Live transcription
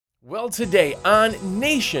Well, today on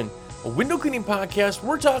Nation, a window cleaning podcast,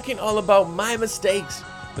 we're talking all about my mistakes,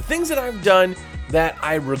 the things that I've done that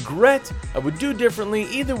I regret, I would do differently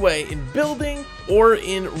either way in building or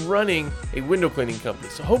in running a window cleaning company.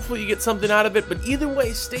 So hopefully you get something out of it, but either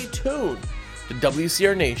way, stay tuned to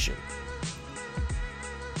WCR Nation.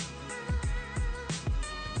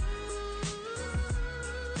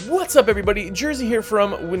 What's up, everybody? Jersey here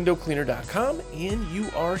from windowcleaner.com, and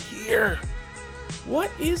you are here.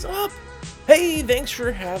 What is up? Hey, thanks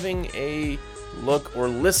for having a look or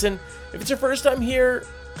listen. If it's your first time here,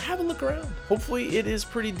 have a look around. Hopefully it is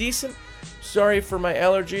pretty decent. Sorry for my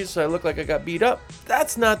allergies, so I look like I got beat up.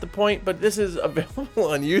 That's not the point, but this is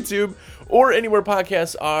available on YouTube or anywhere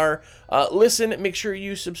podcasts are. Listen, make sure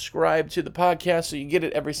you subscribe to the podcast so you get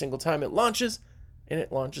it every single time it launches, and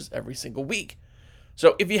it launches every single week.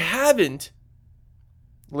 So if you haven't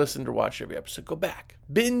listened or watched every episode, go back.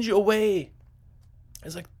 Binge away.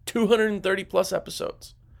 It's like 230 plus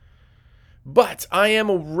episodes. But I am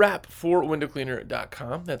a rep for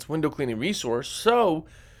windowcleaner.com. That's window cleaning resource. So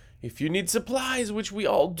if you need supplies, which we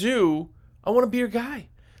all do, I want to be your guy.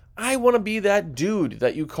 I want to be that dude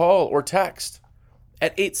that you call or text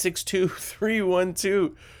at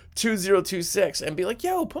 862-312-2026 and be like,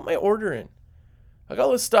 yo, put my order in. I got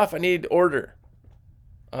all this stuff I need to order.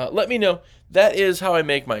 Let me know. That is how I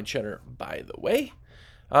make my cheddar, by the way.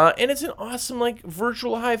 And it's an awesome,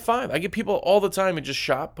 virtual high five. I get people all the time who just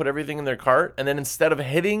shop, put everything in their cart, and then instead of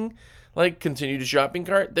hitting, continue to shopping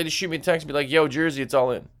cart, they just shoot me a text and be like, yo, Jersey, it's all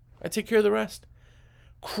in. I take care of the rest.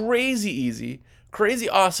 Crazy easy, crazy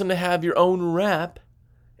awesome to have your own rep,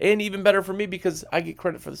 and even better for me because I get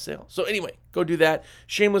credit for the sale. So anyway, go do that.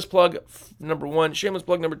 Shameless plug number one. Shameless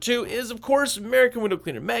plug number two is, of course, American Window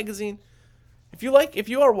Cleaner Magazine. If you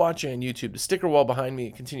are watching on YouTube, the sticker wall behind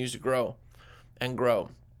me continues to grow and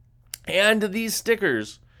grow. And these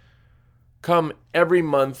stickers come every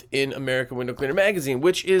month in American Window Cleaner Magazine,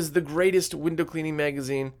 which is the greatest window cleaning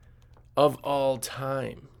magazine of all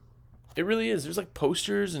time. It really is. There's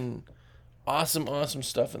posters and awesome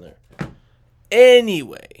stuff in there.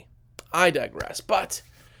 Anyway, I digress. But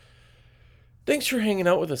thanks for hanging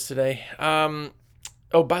out with us today.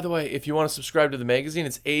 Oh, by the way, if you want to subscribe to the magazine,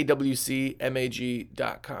 it's awcmag.com.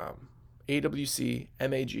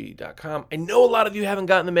 awcmag.com. I know a lot of you haven't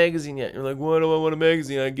gotten the magazine yet. You're like, why do I want a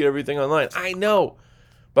magazine? I get everything online. I know.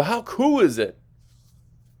 But how cool is it?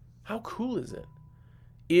 How cool is it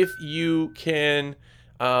if you can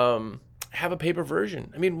have a paper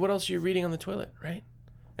version? I mean, what else are you reading on the toilet, right?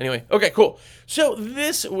 Anyway, okay, cool. So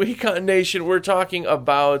this week on Nation, we're talking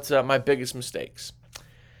about my biggest mistakes.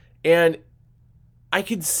 And I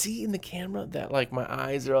can see in the camera that my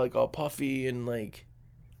eyes are all puffy and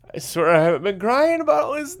I swear I haven't been crying about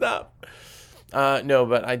all this stuff. No,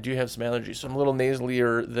 but I do have some allergies, so I'm a little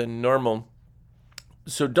nasalier than normal.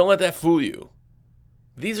 So don't let that fool you.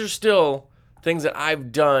 These are still things that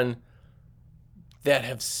I've done that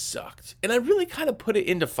have sucked. And I really kind of put it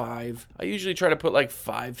into 5. I usually try to put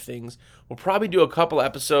 5 things. We'll probably do a couple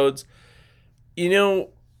episodes.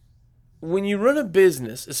 When you run a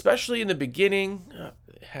business, especially in the beginning,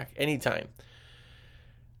 anytime,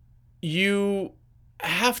 you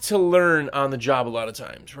have to learn on the job a lot of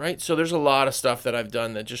times, right? So there's a lot of stuff that I've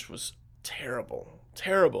done that just was terrible.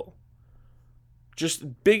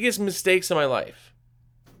 Just biggest mistakes in my life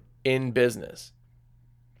in business.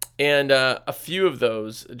 And a few of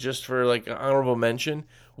those, just for an honorable mention.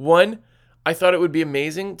 One, I thought it would be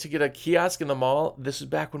amazing to get a kiosk in the mall. This is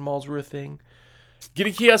back when malls were a thing. Get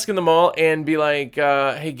a kiosk in the mall and be like,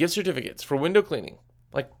 hey, gift certificates for window cleaning.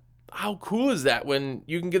 How cool is that when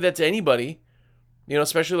you can give that to anybody?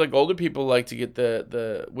 Especially older people like to get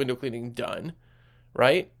the window cleaning done,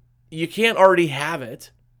 right? You can't already have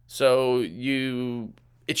it, so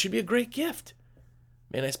it should be a great gift.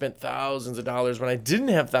 Man, I spent thousands of dollars when I didn't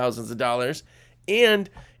have thousands of dollars, and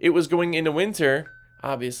it was going into winter,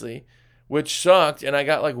 obviously, which sucked, and I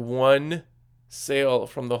got one sale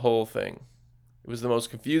from the whole thing. It was the most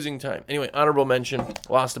confusing time. Anyway, honorable mention,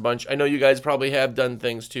 lost a bunch. I know you guys probably have done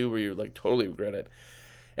things too where you totally regret it.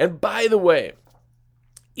 And by the way,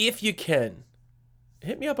 if you can,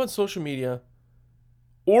 hit me up on social media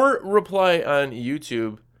or reply on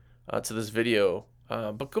YouTube to this video.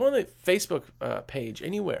 But go on the Facebook page,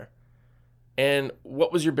 anywhere. And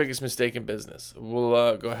what was your biggest mistake in business?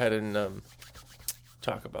 We'll go ahead and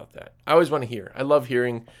talk about that. I always want to hear. I love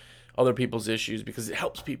hearing other people's issues because it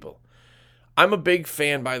helps people. I'm a big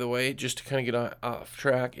fan, by the way, just to kind of get off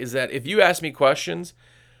track, is that if you ask me questions,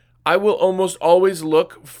 I will almost always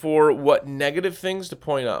look for what negative things to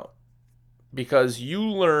point out, because you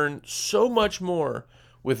learn so much more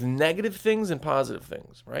with negative things and positive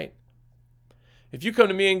things, right? If you come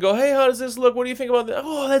to me and go, hey, how does this look? What do you think about that?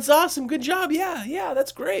 Oh, that's awesome. Good job. Yeah,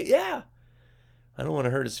 that's great. Yeah. I don't want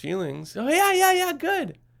to hurt his feelings. Oh, yeah,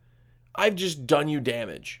 good. I've just done you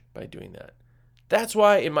damage by doing that. That's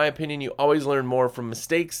why, in my opinion, you always learn more from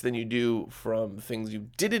mistakes than you do from things you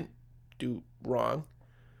didn't do wrong.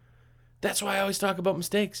 That's why I always talk about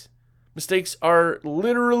mistakes. Mistakes are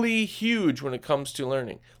literally huge when it comes to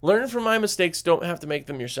learning. Learn from my mistakes. Don't have to make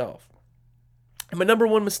them yourself. And my number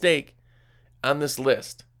one mistake on this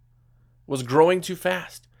list was growing too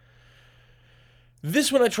fast.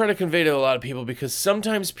 This one I try to convey to a lot of people because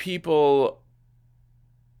sometimes people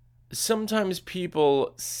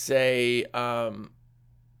say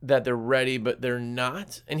that they're ready, but they're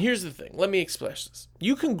not. And here's the thing. Let me express this.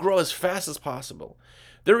 You can grow as fast as possible.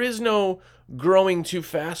 There is no growing too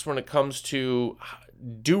fast when it comes to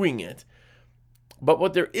doing it. But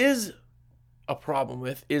what there is a problem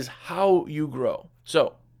with is how you grow.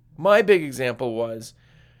 So my big example was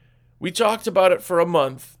we talked about it for a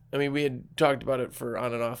month. I mean, we had talked about it for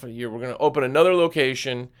on and off a year. We're going to open another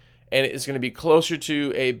location, and it's going to be closer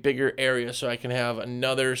to a bigger area so I can have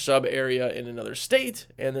another sub area in another state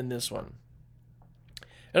and then this one.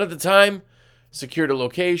 And at the time, secured a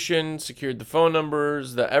location, secured the phone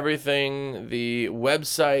numbers, the everything, the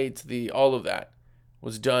website, the all of that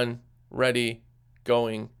was done, ready,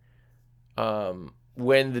 going.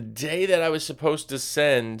 When the day that I was supposed to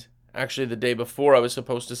send, actually the day before I was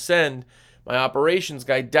supposed to send my operations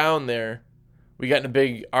guy down there, we got in a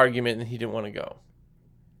big argument and he didn't want to go.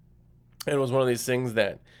 And it was one of these things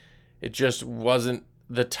that it just wasn't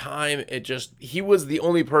the time. He was the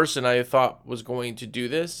only person I thought was going to do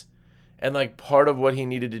this. And like part of what he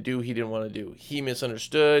needed to do, he didn't want to do. He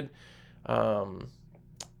misunderstood.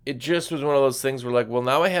 It just was one of those things where like, well,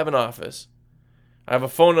 now I have an office. I have a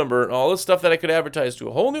phone number and all the stuff that I could advertise to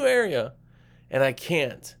a whole new area. And I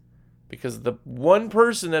can't because the one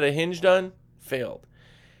person that I hinged on failed.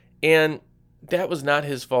 And that was not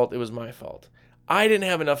his fault. It was my fault. I didn't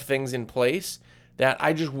have enough things in place that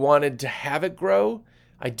I just wanted to have it grow.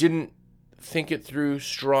 I didn't think it through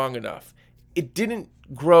strong enough. It didn't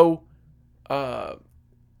grow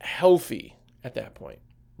healthy at that point,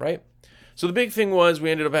 right? So the big thing was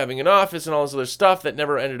we ended up having an office and all this other stuff that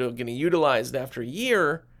never ended up getting utilized. After a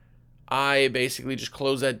year, I basically just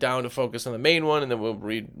closed that down to focus on the main one, and then we'll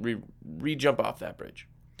re-jump off that bridge.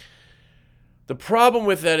 The problem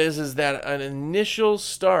with that is that an initial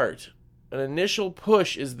start, an initial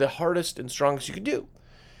push is the hardest and strongest you could do.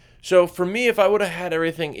 So for me, if I would have had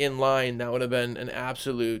everything in line, that would have been an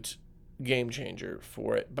absolute game changer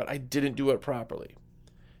for it. But I didn't do it properly.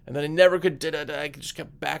 And then I never could, I just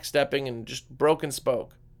kept backstepping and just broke and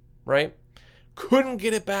spoke, right? Couldn't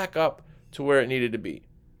get it back up to where it needed to be.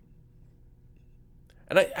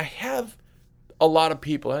 And I have a lot of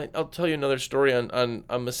people. I'll tell you another story on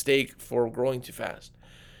a mistake for growing too fast.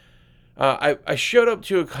 I showed up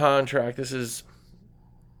to a contract. This is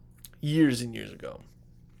years and years ago.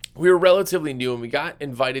 We were relatively new and we got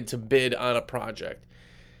invited to bid on a project.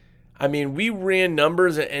 I mean, we ran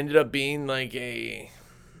numbers and ended up being like a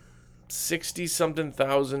 $60-something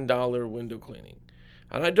thousand window cleaning.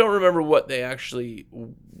 And I don't remember what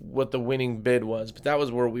the winning bid was, but that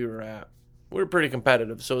was where we were at. We were pretty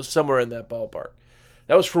competitive, so it was somewhere in that ballpark.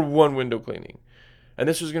 That was for one window cleaning. And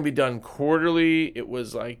this was going to be done quarterly. It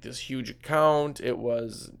was like this huge account. It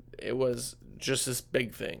was just this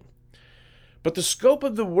big thing. But the scope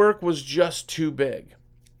of the work was just too big.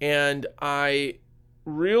 And I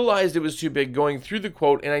realized it was too big going through the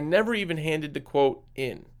quote, and I never even handed the quote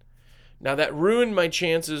in. Now, that ruined my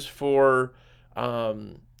chances for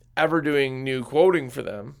ever doing new quoting for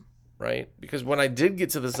them, right? Because when I did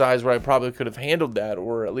get to the size where I probably could have handled that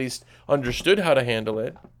or at least understood how to handle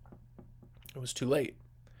it, it was too late.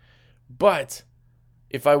 But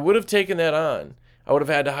if I would have taken that on, I would have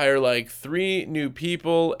had to hire like 3 new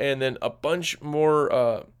people and then a bunch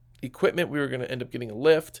more equipment. We were going to end up getting a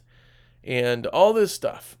lift and all this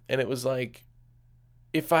stuff. And it was like,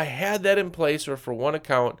 if I had that in place or for one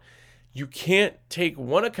account, you can't take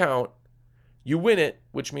one account, you win it,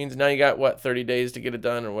 which means now you got 30 days to get it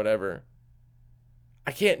done or whatever.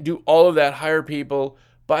 I can't do all of that, hire people,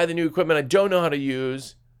 buy the new equipment I don't know how to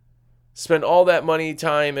use, spend all that money,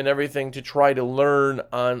 time, and everything to try to learn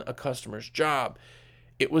on a customer's job.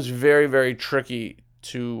 It was very, very tricky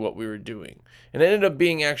to what we were doing. And it ended up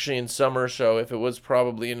being actually in summer, so if it was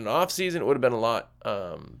probably in an off season, it would have been a lot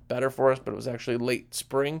better for us, but it was actually late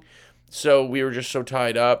spring. So we were just so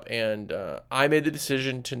tied up, and I made the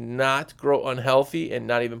decision to not grow unhealthy and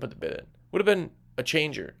not even put the bid in. Would have been a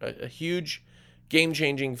changer, a huge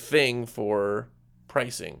game-changing thing for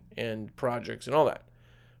pricing and projects and all that.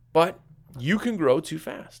 But you can grow too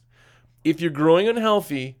fast. If you're growing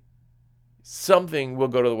unhealthy, something will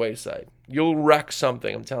go to the wayside. You'll wreck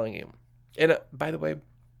something, I'm telling you. And by the way,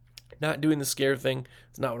 not doing the scare thing,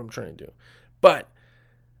 it's not what I'm trying to do. But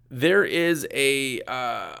there is a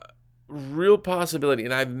real possibility,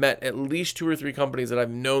 and I've met at least 2 or 3 companies that I've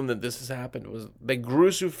known that this has happened. Was they grew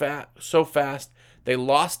so fast, they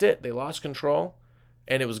lost it, they lost control,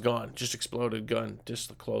 and it was gone. Just exploded, gun, just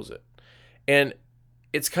to close it. And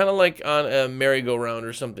it's kind of like on a merry-go-round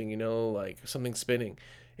or something, like something spinning.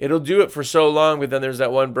 It'll do it for so long, but then there's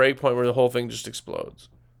that one break point where the whole thing just explodes.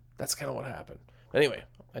 That's kind of what happened. Anyway,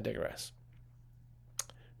 I digress.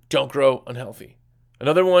 Don't grow unhealthy.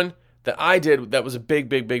 Another one that I did that was a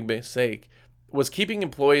big mistake was keeping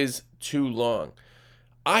employees too long.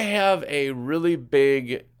 I have a really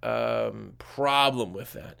big problem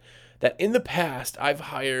with that. That in the past, I've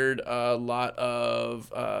hired a lot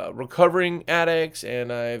of recovering addicts,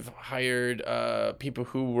 and I've hired people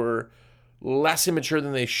who were less immature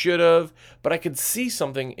than they should have, but I could see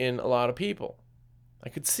something in a lot of people. I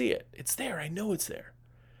could see it. It's there. I know it's there.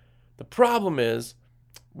 The problem is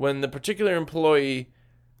when the particular employee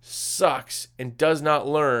sucks and does not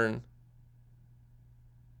learn,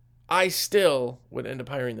 I still would end up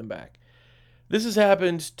hiring them back. This has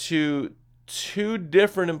happened to 2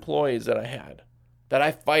 different employees that I had that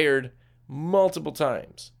I fired multiple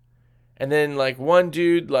times. And then one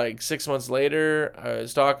dude, 6 months later, I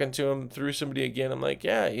was talking to him through somebody again. I'm like,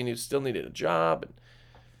 yeah, you still needed a job, and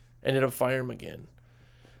ended up firing him again.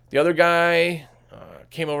 The other guy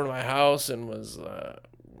came over to my house and was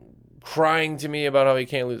crying to me about how he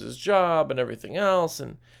can't lose his job and everything else.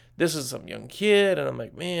 And this is some young kid. And I'm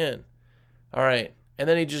like, man, all right. And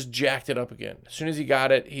then he just jacked it up again. As soon as he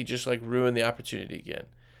got it, he just ruined the opportunity again.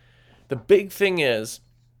 The big thing is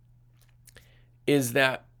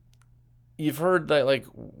that you've heard that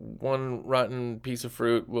one rotten piece of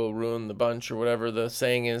fruit will ruin the bunch, or whatever the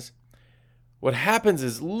saying is. What happens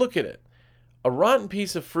is, look at it. A rotten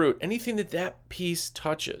piece of fruit, anything that piece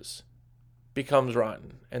touches becomes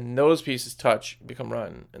rotten. And those pieces touch, become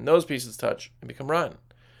rotten. And those pieces touch and become rotten.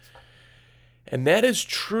 And that is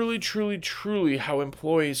truly how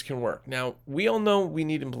employees can work. Now, we all know we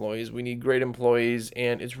need employees. We need great employees,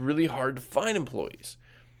 and it's really hard to find employees.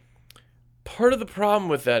 Part of the problem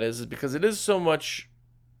with that is because it is so much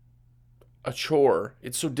a chore,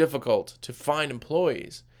 it's so difficult to find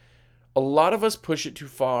employees. A lot of us push it too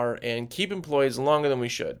far and keep employees longer than we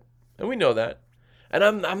should. And we know that. And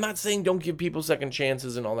I'm not saying don't give people second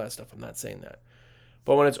chances and all that stuff. I'm not saying that.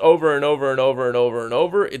 But when it's over and over and over and over and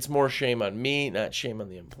over, it's more shame on me, not shame on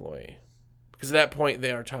the employee. Because at that point,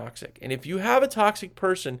 they are toxic. And if you have a toxic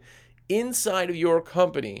person inside of your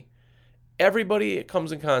company, everybody it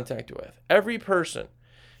comes in contact with, every person,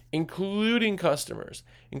 including customers,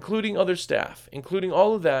 including other staff, including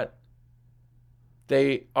all of that,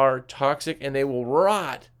 they are toxic and they will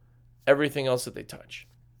rot everything else that they touch.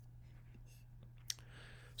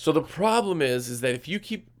 So the problem is that if you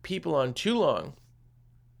keep people on too long,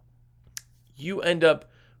 you end up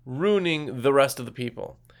ruining the rest of the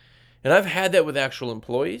people. And I've had that with actual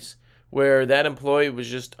employees, where that employee was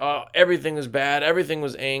just, everything was bad, everything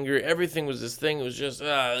was angry, everything was this thing, it was just,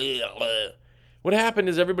 What happened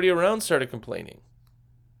is everybody around started complaining.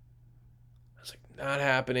 I was like, not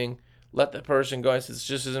happening. Let that person go. I said, this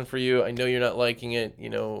just isn't for you. I know you're not liking it.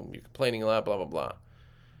 You're complaining a lot, blah, blah, blah.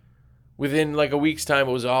 Within a week's time,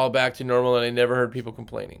 it was all back to normal, and I never heard people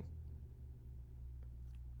complaining.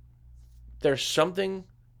 There's something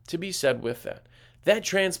to be said with that. That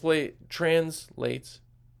translates,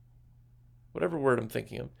 whatever word I'm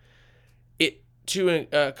thinking of, it to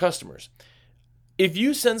customers. If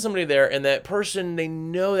you send somebody there and that person, they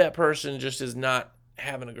know that person just is not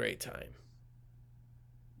having a great time.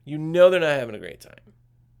 You know they're not having a great time.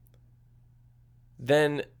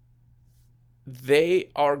 Then they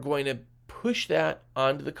are going to push that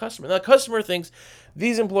onto the customer. Now, the customer thinks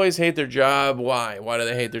these employees hate their job. Why? Why do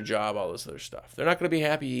they hate their job? All this other stuff. They're not going to be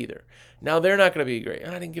happy either. Now, they're not going to be great.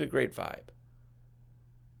 I didn't get a great vibe.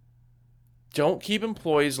 Don't keep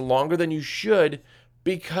employees longer than you should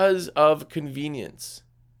because of convenience.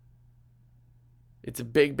 It's a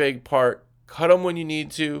big part. Cut them when you need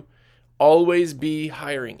to. Always be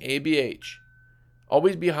hiring. ABH.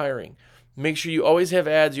 Always be hiring. Make sure you always have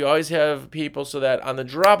ads. You always have people so that on the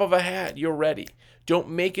drop of a hat, you're ready. Don't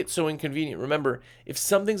make it so inconvenient. Remember, if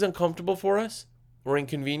something's uncomfortable for us or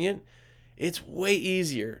inconvenient, it's way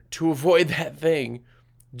easier to avoid that thing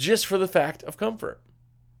just for the fact of comfort.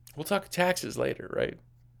 We'll talk taxes later, right?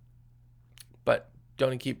 But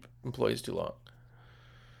don't keep employees too long.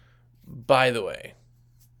 By the way,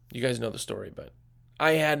 You guys know the story, but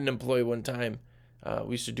I had an employee one time.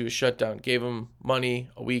 We used to do a shutdown, gave him money,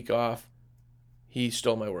 a week off. He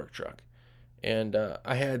stole my work truck. And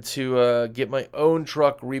I had to get my own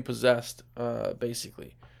truck repossessed,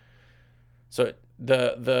 basically. So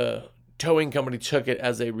the towing company took it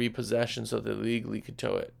as a repossession so they legally could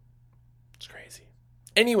tow it. It's crazy.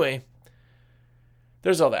 Anyway,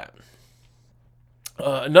 there's all that.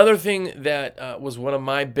 Another thing that was one of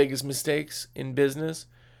my biggest mistakes in business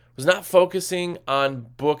was not focusing on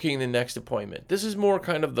booking the next appointment. This is more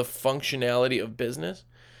kind of the functionality of business.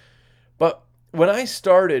 But when I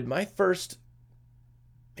started, my first,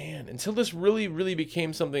 until this really, really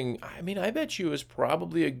became something, I bet you it was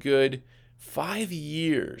probably a good 5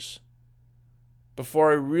 years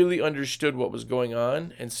before I really understood what was going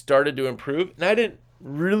on and started to improve. And I didn't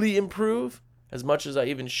really improve as much as I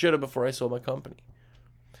even should have before I sold my company.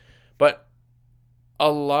 But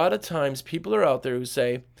a lot of times people are out there who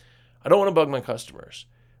say, I don't want to bug my customers.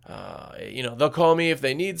 They'll call me if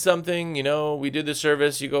they need something. We did the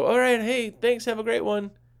service. You go, all right, hey, thanks, have a great one.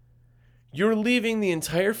 You're leaving the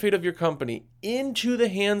entire fate of your company into the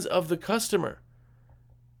hands of the customer.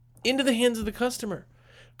 Into the hands of the customer.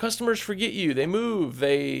 Customers forget you. They move.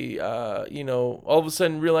 They, all of a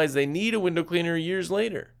sudden realize they need a window cleaner years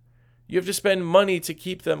later. You have to spend money to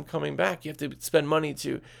keep them coming back. You have to spend money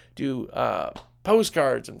to do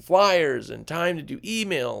postcards and flyers and time to do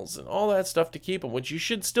emails and all that stuff to keep them, which you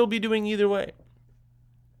should still be doing either way.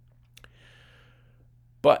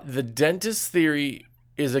 But the dentist theory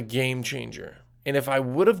is a game changer. And if I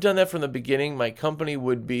would have done that from the beginning, my company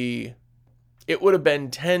would have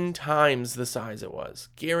been 10 times the size it was.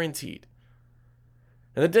 Guaranteed.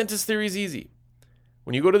 And the dentist theory is easy.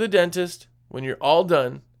 When you go to the dentist, when you're all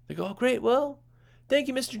done, they go, oh, great, well, thank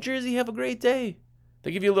you, Mr. Jersey, have a great day.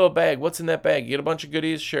 They give you a little bag. What's in that bag? You get a bunch of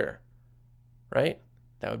goodies? Sure. Right?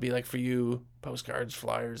 That would be like for you, postcards,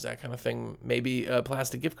 flyers, that kind of thing. Maybe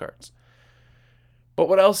plastic gift cards. But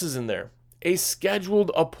what else is in there? A scheduled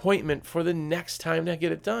appointment for the next time to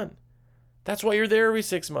get it done. That's why you're there every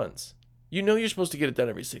 6 months. You know you're supposed to get it done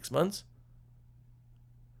every 6 months.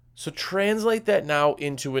 So translate that now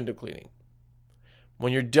into window cleaning.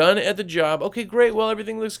 When you're done at the job, okay, great, well,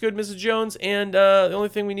 everything looks good, Mrs. Jones, and the only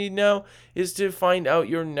thing we need now is to find out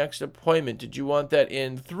your next appointment. Did you want that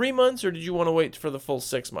in 3 months, or did you want to wait for the full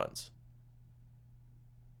 6 months?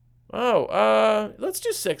 Oh, let's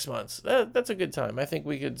do 6 months. That's a good time. I think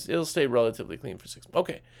it'll stay relatively clean for 6 months.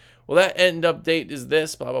 Okay, well, that end up date is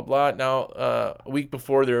this, blah, blah, blah. Now, a week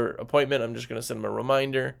before their appointment, I'm just going to send them a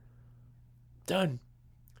reminder. Done.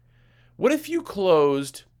 What if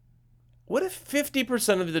 50%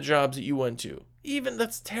 of the jobs that you went to, even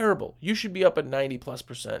that's terrible. You should be up at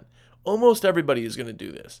 90+%. Almost everybody is going to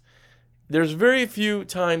do this. There's very few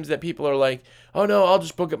times that people are like, oh no, I'll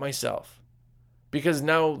just book it myself. Because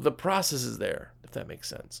now the process is there, if that makes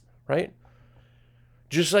sense, right?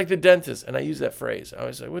 Just like the dentist, and I use that phrase. I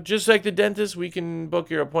always say, well, just like the dentist, we can book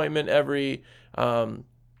your appointment every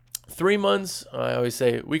 3 months. I always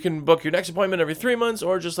say, we can book your next appointment every 3 months,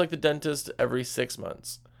 or just like the dentist, every 6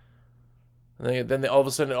 months. And then all of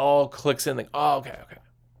a sudden it all clicks in, like, oh, okay.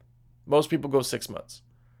 Most people go 6 months.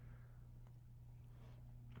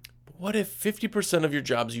 But what if 50% of your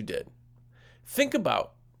jobs you did? Think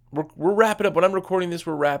about, we're wrapping up, when I'm recording this,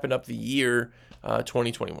 we're wrapping up the year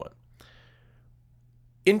 2021.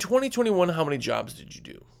 In 2021, how many jobs did you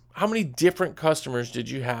do? How many different customers did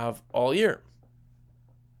you have all year?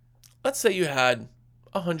 Let's say you had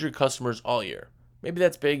 100 customers all year. Maybe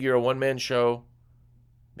that's big. You're a one-man show.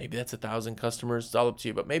 Maybe that's 1,000 customers. It's all up to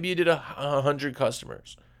you. But maybe you did 100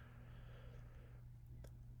 customers.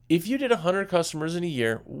 If you did 100 customers in a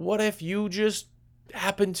year, what if you just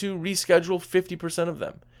happened to reschedule 50% of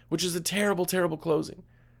them, which is a terrible, terrible closing?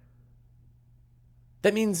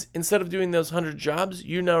 That means instead of doing those 100 jobs,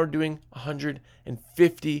 you now are doing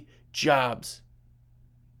 150 jobs.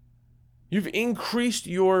 You've increased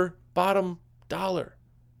your bottom dollar.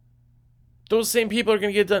 Those same people are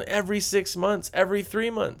going to get done every 6 months, every 3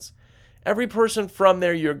 months. Every person from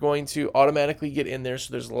there, you're going to automatically get in there,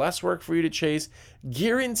 so there's less work for you to chase,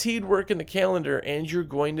 guaranteed work in the calendar, and you're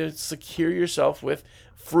going to secure yourself with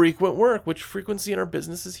frequent work, which frequency in our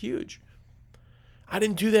business is huge. I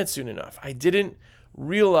didn't do that soon enough. I didn't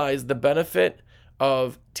realize the benefit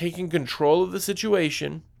of taking control of the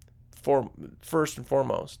situation first and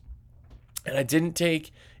foremost. And I didn't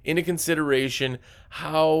take into consideration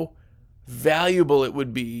how valuable it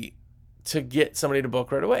would be to get somebody to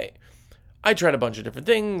book right away. I tried a bunch of different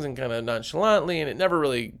things and kind of nonchalantly, and it never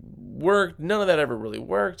really worked. None of that ever really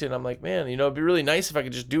worked. And I'm like, man, it'd be really nice if I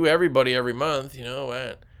could just do everybody every month,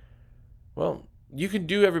 Well, you can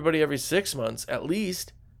do everybody every 6 months at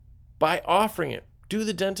least by offering it. Do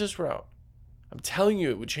the dentist route. I'm telling you,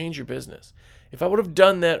 it would change your business. If I would have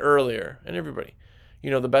done that earlier, and everybody,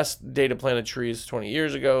 the best day to plant a tree is 20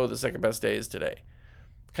 years ago, the second best day is today.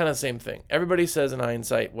 Kind of the same thing. Everybody says in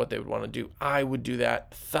hindsight what they would want to do. I would do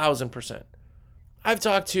that 1,000%. I've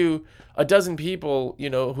talked to a dozen people,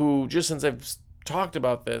 who just since I've talked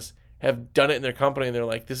about this have done it in their company and they're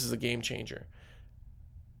like, this is a game changer.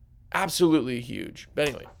 Absolutely huge. But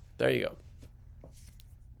anyway, there you go.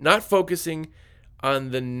 Not focusing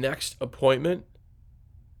on the next appointment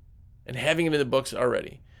and having it in the books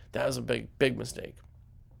already. That was a big, big mistake.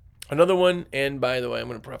 Another one, and by the way, I'm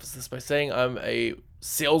going to preface this by saying I'm a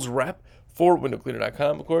sales rep for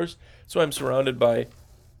windowcleaner.com, of course. So I'm surrounded by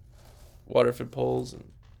water-fed poles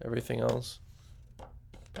and everything else.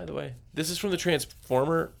 By the way, this is from the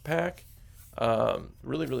Transformer pack.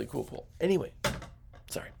 Really, really cool pole. Anyway,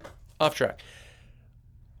 sorry, off track.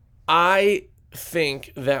 I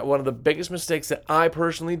think that one of the biggest mistakes that I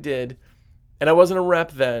personally did, and I wasn't a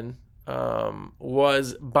rep then,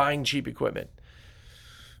 was buying cheap equipment.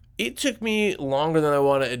 It took me longer than I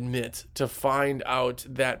want to admit to find out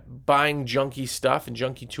that buying junky stuff and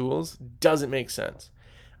junky tools doesn't make sense.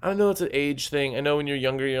 I know it's an age thing. I know when you're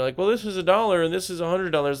younger, you're like, well, this is $1 and this is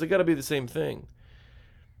 $100. They got to be the same thing.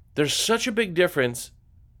 There's such a big difference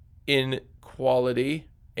in quality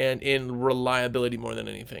and in reliability more than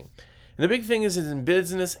anything. And the big thing is in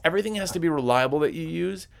business, everything has to be reliable that you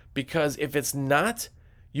use, because if it's not,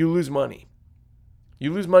 you lose money.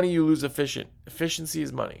 You lose money, you lose efficiency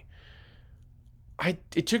is money.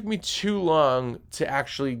 It took me too long to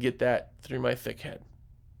actually get that through my thick head.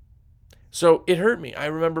 So it hurt me. I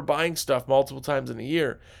remember buying stuff multiple times in a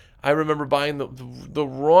year. I remember buying the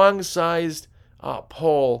wrong sized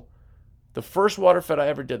pole. The first water fed I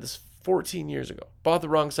ever did, this 14 years ago. Bought the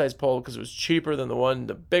wrong size pole because it was cheaper than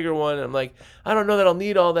the bigger one. And I'm like, I don't know that I'll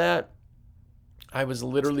need all that. I was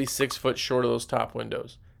literally 6 foot short of those top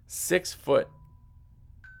windows. 6 foot.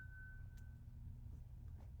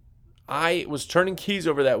 I was turning keys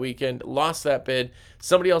over that weekend, lost that bid.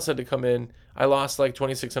 Somebody else had to come in. I lost like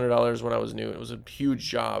 $2,600 when I was new. It was a huge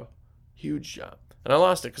job. Huge job. And I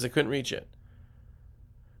lost it because I couldn't reach it.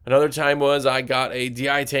 Another time was I got a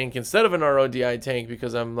DI tank instead of an RO DI tank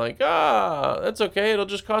because I'm like, that's okay. It'll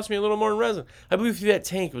just cost me a little more in resin. I blew through that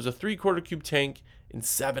tank. It was a 3/4 cube tank in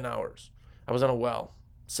 7 hours. I was on a well.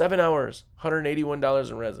 7 hours, $181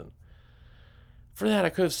 in resin. For that, I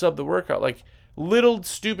could have subbed the workout. Like little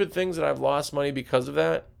stupid things that I've lost money because of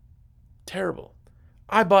that. Terrible.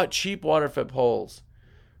 I bought cheap water-fed poles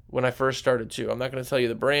when I first started too. I'm not going to tell you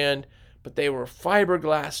the brand, but they were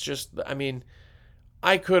fiberglass.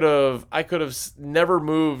 I could have never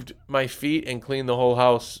moved my feet and cleaned the whole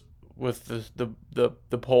house with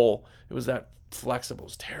the pole. It was that flexible. It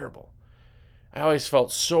was terrible. I always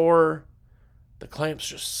felt sore. The clamps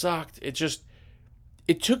just sucked.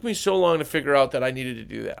 It took me so long to figure out that I needed to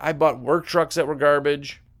do that. I bought work trucks that were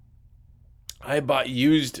garbage. I bought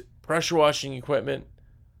used pressure washing equipment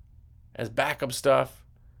as backup stuff,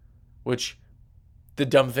 which the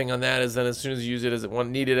dumb thing on that is then as soon as you use it as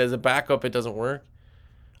needed as a backup, it doesn't work.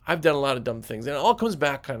 I've done a lot of dumb things. And it all comes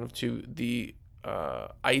back kind of to the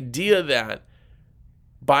idea that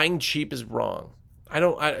buying cheap is wrong.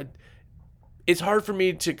 It's hard for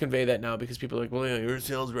me to convey that now because people are like, well, you're a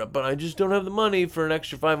sales rep, but I just don't have the money for an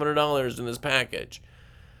extra $500 in this package.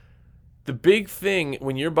 The big thing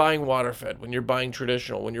when you're buying water-fed, when you're buying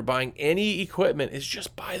traditional, when you're buying any equipment is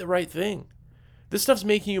just buy the right thing. This stuff's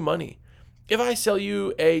making you money. If I sell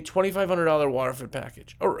you a $2,500 water-fed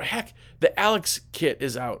package, or heck, the Alex kit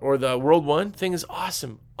is out, or the World One thing is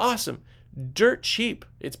awesome. Awesome. Dirt cheap.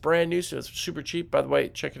 It's brand new, so it's super cheap. By the way,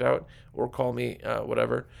 check it out or call me,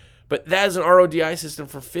 whatever. But that is an RODI system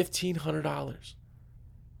for $1,500.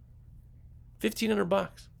 $1,500.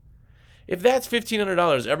 If that's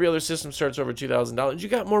 $1,500, every other system starts over $2,000. You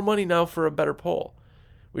got more money now for a better pole.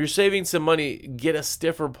 When you're saving some money, get a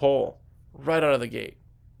stiffer pole right out of the gate.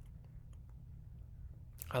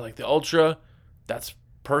 I like the Ultra. That's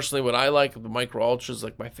personally what I like. The Micro Ultra is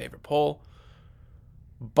like my favorite pole.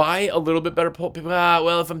 Buy a little bit better pole. People,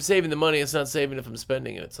 well, if I'm saving the money, it's not saving if I'm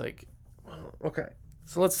spending it. It's like, well, okay.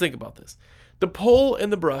 So let's think about this. The pole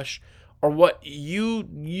and the brush are what you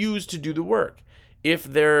use to do the work. If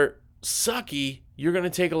they're sucky, you're going to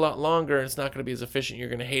take a lot longer and it's not going to be as efficient. You're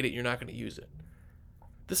going to hate it. You're not going to use it.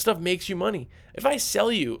 This stuff makes you money. If I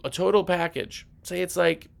sell you a total package, say it's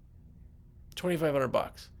like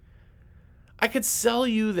 $2,500, I could sell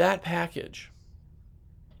you that package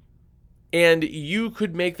and you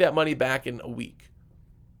could make that money back in a week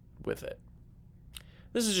with it.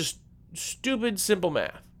 This is just stupid, simple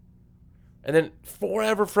math. And then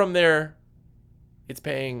forever from there, it's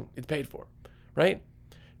paid for, right?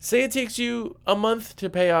 Say it takes you a month to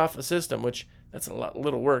pay off a system, which that's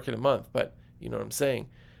little work in a month, but you know what I'm saying.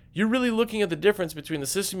 You're really looking at the difference between the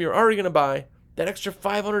system you're already going to buy, that extra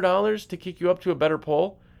 $500 to kick you up to a better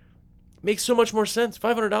pole, makes so much more sense.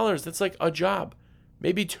 $500, that's like a job,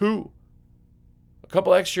 maybe two. A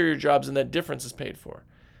couple exterior jobs and that difference is paid for.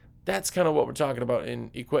 That's kind of what we're talking about in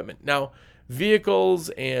equipment. Now, vehicles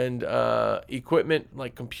and equipment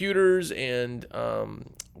like computers and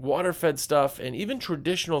water-fed stuff and even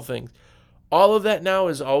traditional things, all of that now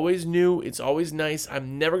is always new. It's always nice.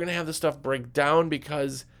 I'm never going to have this stuff break down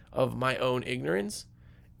because of my own ignorance,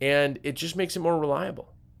 and it just makes it more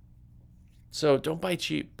reliable. So don't buy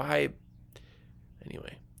cheap. Buy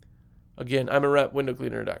anyway. Again, I'm a rep,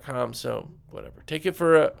 windowcleaner.com, so whatever. Take it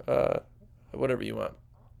for whatever you want.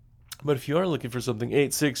 But if you are looking for something,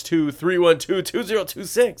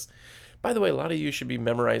 862-312-2026. By the way, a lot of you should be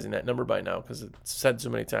memorizing that number by now because it's said so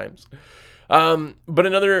many times. But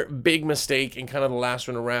another big mistake, and kind of the last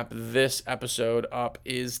one to wrap this episode up,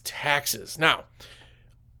 is taxes. Now,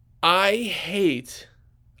 I hate,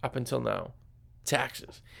 up until now,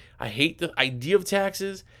 taxes. I hate the idea of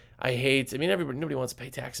taxes. Nobody wants to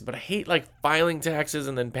pay taxes, but I hate like filing taxes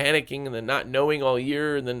and then panicking and then not knowing all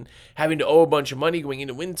year and then having to owe a bunch of money going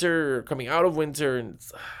into winter or coming out of winter, and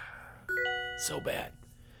it's so bad.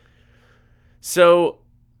 So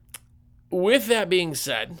with that being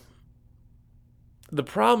said, the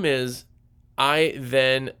problem is I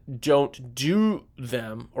then don't do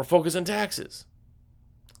them or focus on taxes.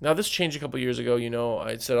 Now, this changed a couple years ago. You know,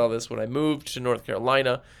 I said all this when I moved to North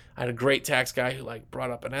Carolina. I had a great tax guy who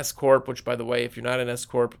brought up an S Corp, which, by the way, if you're not an S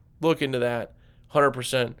Corp, look into that.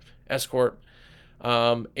 100% S Corp.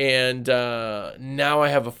 And now I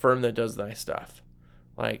have a firm that does nice stuff.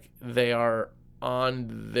 They're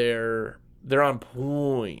on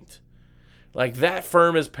point. That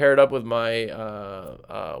firm is paired up with my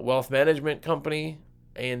wealth management company,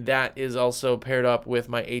 and that is also paired up with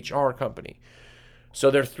my HR company. So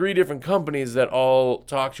there are 3 different companies that all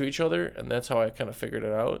talk to each other, and that's how I kind of figured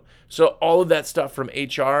it out. So all of that stuff from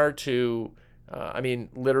HR to,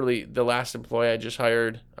 literally the last employee I just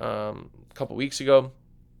hired a couple weeks ago,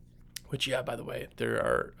 which, yeah, by the way, there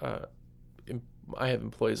are, I have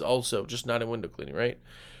employees also, just not in window cleaning, right?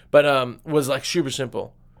 But was super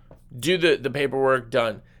simple. Do the paperwork,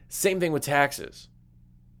 done. Same thing with taxes.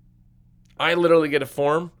 I literally get a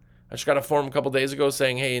form. I just got a form a couple days ago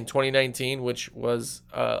saying, hey, in 2019, which was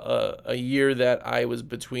a year that I was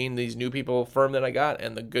between these new people firm that I got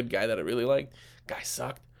and the good guy that I really liked. Guy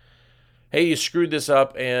sucked. Hey, you screwed this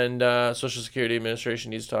up, and Social Security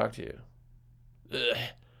Administration needs to talk to you. Ugh.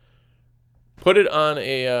 Put it on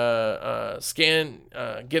a scan,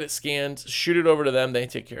 get it scanned, shoot it over to them. They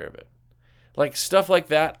take care of it. Stuff like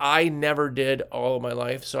that, I never did all of my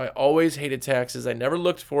life, so I always hated taxes. I never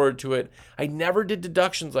looked forward to it. I never did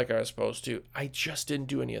deductions like I was supposed to. I just didn't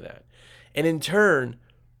do any of that. And in turn,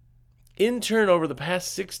 over the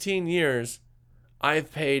past 16 years,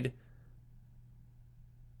 I've paid,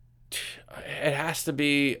 it has to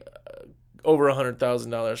be over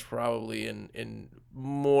 $100,000 probably in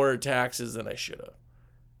more taxes than I should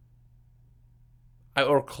have.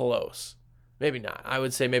 Or close. Maybe not. I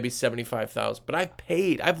would say maybe $75,000. But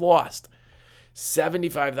I've lost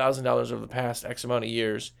 $75,000 over the past X amount of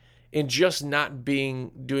years in just not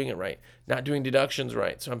doing it right, not doing deductions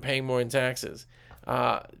right. So I'm paying more in taxes,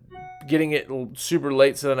 getting it super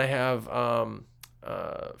late. So then I have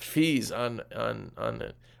fees on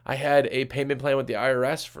it. I had a payment plan with the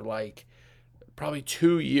IRS for probably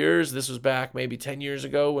 2 years. This was back maybe 10 years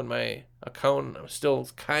ago when my accountant, I was still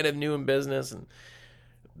kind of new in business, and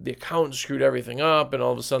the accountant screwed everything up, and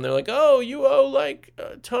all of a sudden they're like, oh, you owe a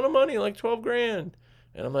ton of money, $12,000.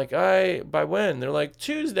 And I'm like, by when? They're like,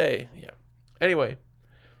 Tuesday. Yeah. Anyway,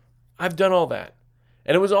 I've done all that.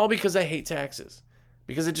 And it was all because I hate taxes.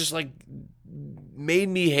 Because it just made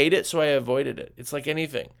me hate it, so I avoided it. It's like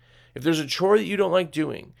anything. If there's a chore that you don't like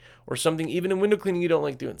doing, or something even in window cleaning you don't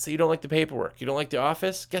like doing, say you don't like the paperwork, you don't like the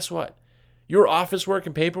office, guess what? Your office work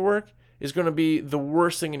and paperwork is going to be the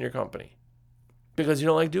worst thing in your company. Because you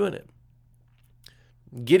don't like doing it.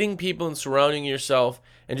 Getting people and surrounding yourself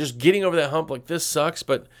and just getting over that hump, this sucks,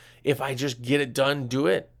 but if I just get it done, do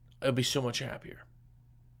it, I'll be so much happier.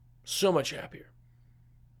 So much happier.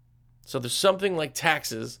 So there's something like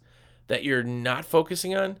taxes that you're not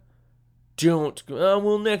focusing on. Don't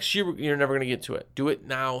go, next year, you're never going to get to it. Do it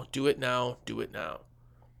now, do it now, do it now.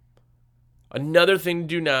 Another thing to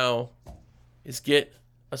do now is get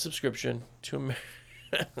a subscription to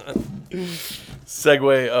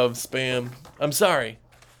Segue of spam. I'm sorry.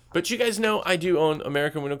 But you guys know I do own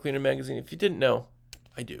American Window Cleaner Magazine. If you didn't know,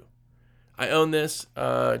 I do. I own this,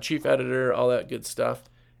 chief editor, all that good stuff.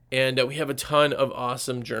 And we have a ton of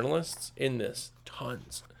awesome journalists in this.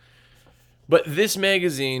 Tons. But this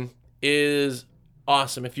magazine is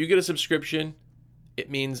awesome. If you get a subscription, it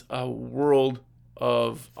means a world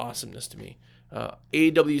of awesomeness to me.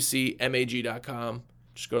 awcmag.com.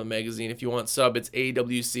 Just go to the magazine. If you want sub, it's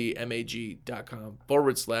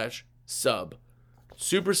awcmag.com/sub.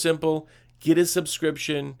 Super simple. Get a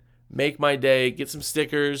subscription. Make my day. Get some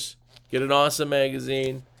stickers. Get an awesome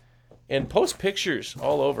magazine. And post pictures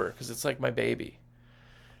all over because it's like my baby.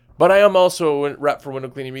 But I am also a rep for Window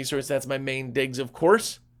Cleaning Resource. That's my main digs, of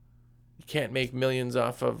course. You can't make millions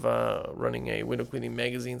off of running a window cleaning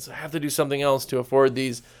magazine, so I have to do something else to afford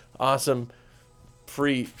these awesome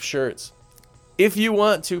free shirts. If you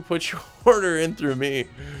want to put your order in through me,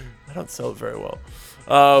 I don't sell it very well.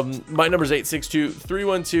 My number is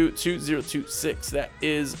 862-312-2026. That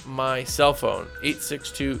is my cell phone,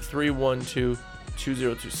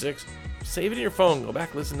 862-312-2026. Save it in your phone. Go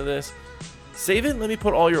back, listen to this. Save it and let me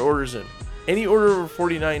put all your orders in. Any order over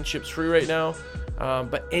 49 ships free right now,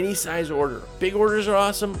 but any size order. Big orders are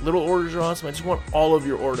awesome. Little orders are awesome. I just want all of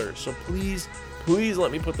your orders. So please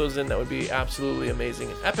let me put those in. That would be absolutely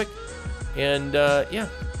amazing and epic. And yeah,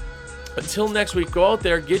 until next week, go out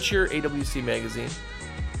there, get your AWC magazine,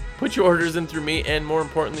 put your orders in through me, and more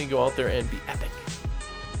importantly, go out there and be epic.